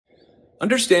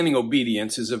Understanding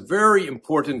obedience is a very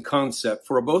important concept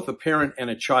for both a parent and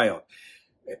a child.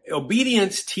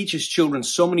 Obedience teaches children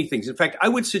so many things. In fact, I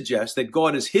would suggest that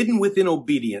God has hidden within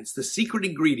obedience the secret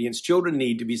ingredients children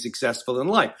need to be successful in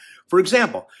life. For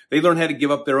example, they learn how to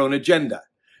give up their own agenda.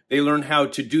 They learn how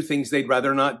to do things they'd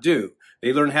rather not do.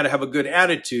 They learn how to have a good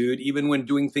attitude even when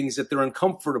doing things that they're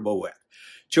uncomfortable with.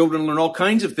 Children learn all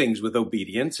kinds of things with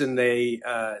obedience, and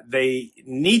they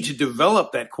need to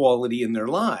develop that quality in their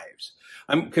lives.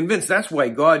 I'm convinced that's why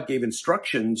God gave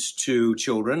instructions to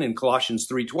children in Colossians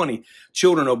 3:20.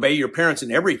 Children, obey your parents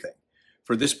in everything,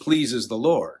 for this pleases the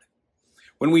Lord.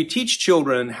 When we teach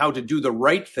children how to do the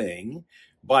right thing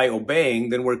by obeying,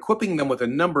 then we're equipping them with a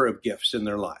number of gifts in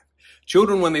their life.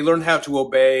 Children, when they learn how to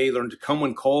obey, learn to come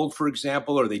when called, for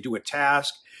example, or they do a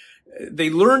task, they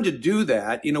learn to do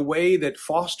that in a way that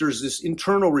fosters this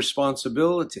internal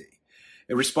responsibility,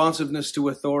 a responsiveness to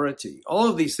authority. All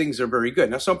of these things are very good.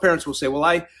 Now, some parents will say, well,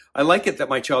 I like it that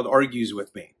my child argues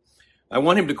with me. I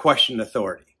want him to question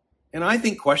authority. And I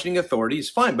think questioning authority is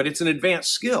fine, but it's an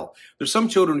advanced skill. There's some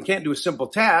children who can't do a simple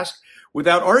task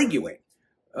without arguing.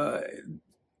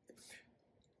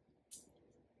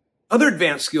 Other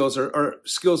advanced skills are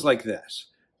skills like this.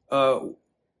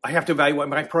 I have to evaluate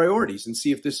my priorities and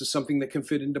see if this is something that can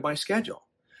fit into my schedule.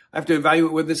 I have to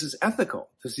evaluate whether this is ethical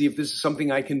to see if this is something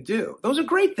I can do. Those are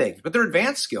great things, but they're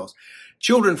advanced skills.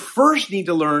 Children first need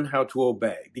to learn how to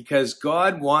obey because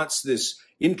God wants this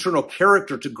internal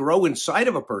character to grow inside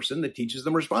of a person that teaches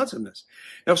them responsiveness.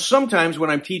 Now, sometimes when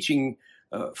I'm teaching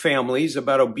families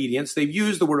about obedience, they've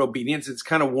used the word obedience. It's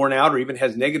kind of worn out or even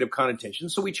has negative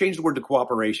connotations. So we change the word to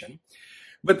cooperation.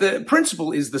 But the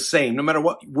principle is the same, no matter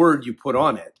what word you put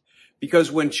on it.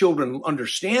 Because when children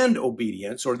understand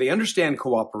obedience or they understand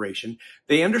cooperation,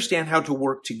 they understand how to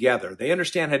work together. They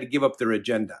understand how to give up their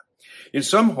agenda. In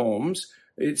some homes,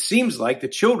 it seems like the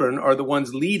children are the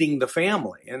ones leading the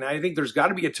family. And I think there's got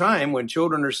to be a time when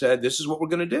children are said, this is what we're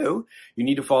going to do. You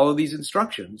need to follow these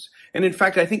instructions. And in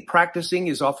fact, I think practicing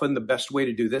is often the best way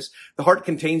to do this. The heart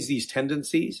contains these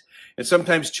tendencies. And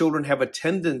sometimes children have a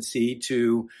tendency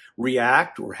to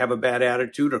react or have a bad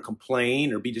attitude or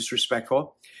complain or be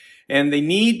disrespectful. And they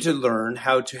need to learn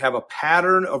how to have a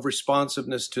pattern of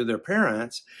responsiveness to their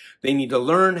parents. They need to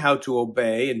learn how to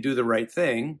obey and do the right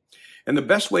thing. And the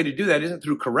best way to do that isn't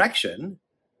through correction.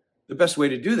 The best way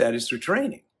to do that is through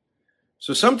training.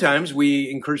 So sometimes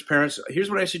we encourage parents, here's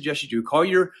what I suggest you do. Call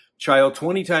your child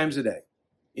 20 times a day.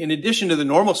 In addition to the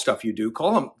normal stuff you do,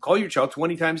 call your child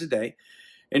 20 times a day.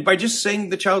 And by just saying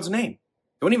the child's name.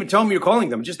 Don't even tell them you're calling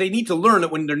them. Just they need to learn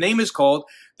that when their name is called,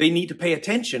 they need to pay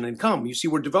attention and come. You see,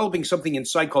 we're developing something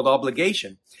inside called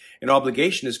obligation. And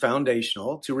obligation is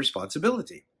foundational to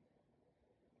responsibility.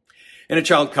 And a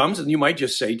child comes and you might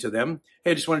just say to them,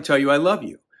 hey, I just want to tell you I love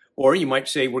you. Or you might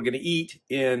say, we're going to eat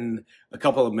in a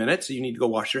couple of minutes. So you need to go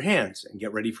wash your hands and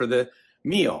get ready for the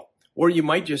meal. Or you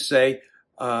might just say,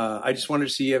 I just wanted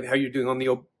to see how you're doing on the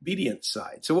obedience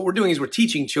side. So what we're doing is we're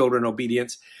teaching children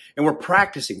obedience and we're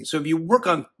practicing. So if you work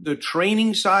on the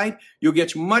training side, you'll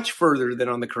get much further than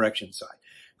on the correction side.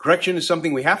 Correction is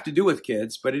something we have to do with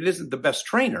kids, but it isn't the best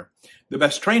trainer. The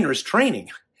best trainer is training.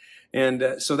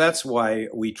 And so that's why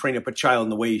we train up a child in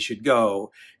the way he should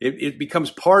go. It becomes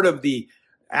part of the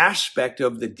aspect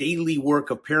of the daily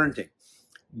work of parenting.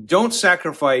 Don't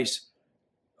sacrifice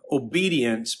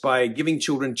obedience by giving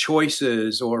children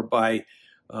choices or by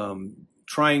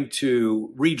trying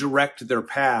to redirect their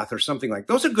path or something like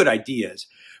that. Those are good ideas.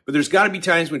 But there's got to be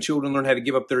times when children learn how to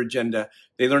give up their agenda.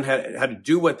 They learn how to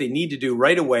do what they need to do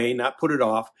right away, not put it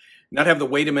off, not have the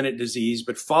wait a minute disease,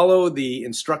 but follow the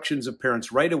instructions of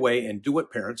parents right away and do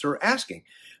what parents are asking.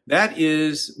 That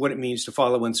is what it means to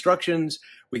follow instructions.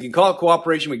 We can call it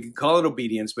cooperation. We can call it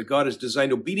obedience, but God has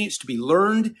designed obedience to be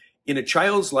learned in a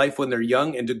child's life when they're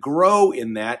young and to grow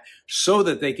in that so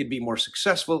that they can be more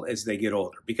successful as they get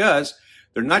older. Because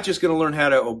they're not just going to learn how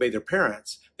to obey their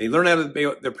parents. They learn how to obey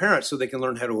their parents so they can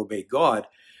learn how to obey God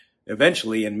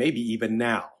eventually and maybe even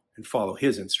now and follow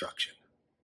his instruction.